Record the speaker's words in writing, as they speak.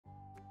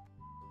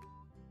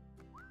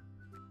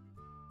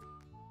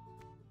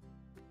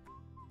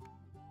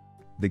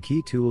The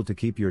key tool to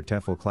keep your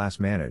TEFL class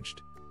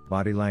managed: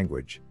 body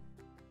language.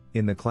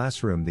 In the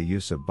classroom, the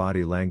use of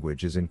body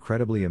language is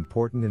incredibly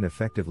important in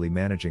effectively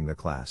managing the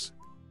class.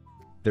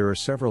 There are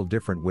several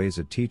different ways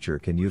a teacher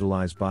can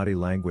utilize body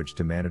language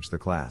to manage the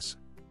class.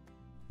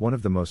 One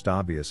of the most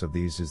obvious of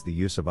these is the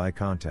use of eye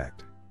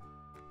contact.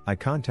 Eye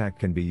contact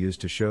can be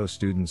used to show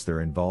students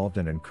they're involved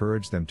and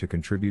encourage them to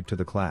contribute to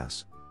the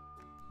class.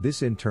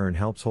 This in turn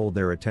helps hold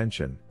their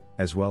attention,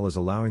 as well as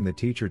allowing the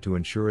teacher to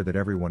ensure that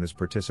everyone is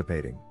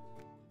participating.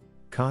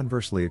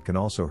 Conversely, it can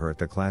also hurt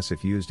the class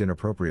if used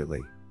inappropriately,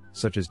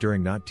 such as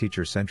during not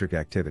teacher-centric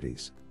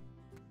activities.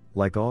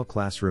 Like all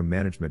classroom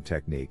management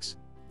techniques,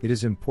 it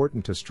is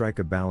important to strike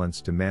a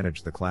balance to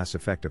manage the class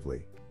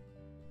effectively.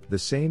 The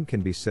same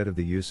can be said of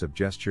the use of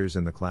gestures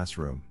in the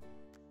classroom.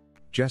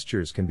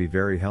 Gestures can be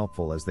very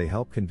helpful as they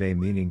help convey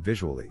meaning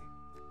visually,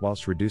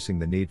 whilst reducing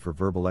the need for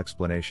verbal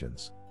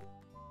explanations.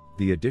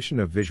 The addition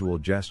of visual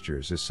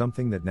gestures is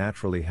something that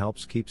naturally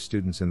helps keep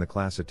students in the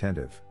class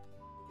attentive.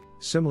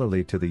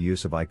 Similarly to the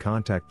use of eye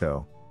contact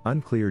though,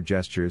 unclear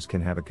gestures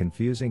can have a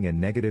confusing and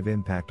negative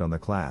impact on the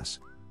class,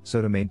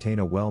 so to maintain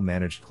a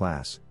well-managed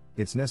class,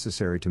 it's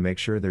necessary to make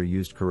sure they're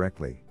used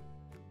correctly.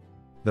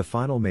 The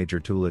final major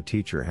tool a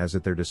teacher has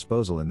at their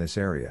disposal in this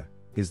area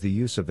is the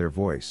use of their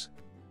voice.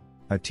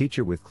 A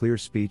teacher with clear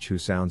speech who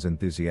sounds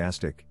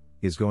enthusiastic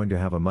is going to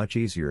have a much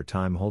easier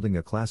time holding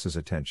a class's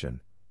attention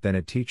than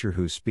a teacher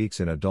who speaks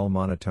in a dull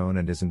monotone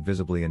and isn't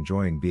visibly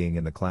enjoying being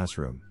in the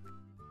classroom.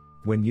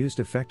 When used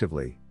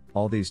effectively,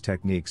 all these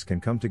techniques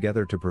can come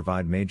together to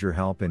provide major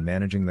help in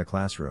managing the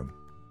classroom.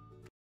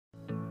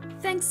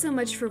 Thanks so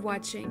much for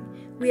watching.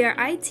 We are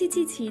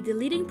ITTT, the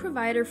leading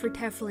provider for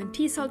TEFL and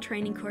TESOL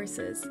training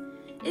courses.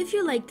 If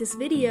you liked this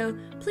video,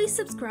 please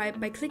subscribe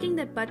by clicking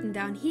that button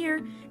down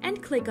here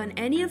and click on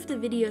any of the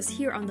videos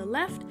here on the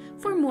left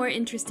for more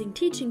interesting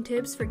teaching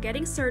tips for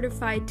getting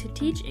certified to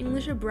teach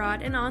English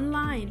abroad and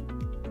online.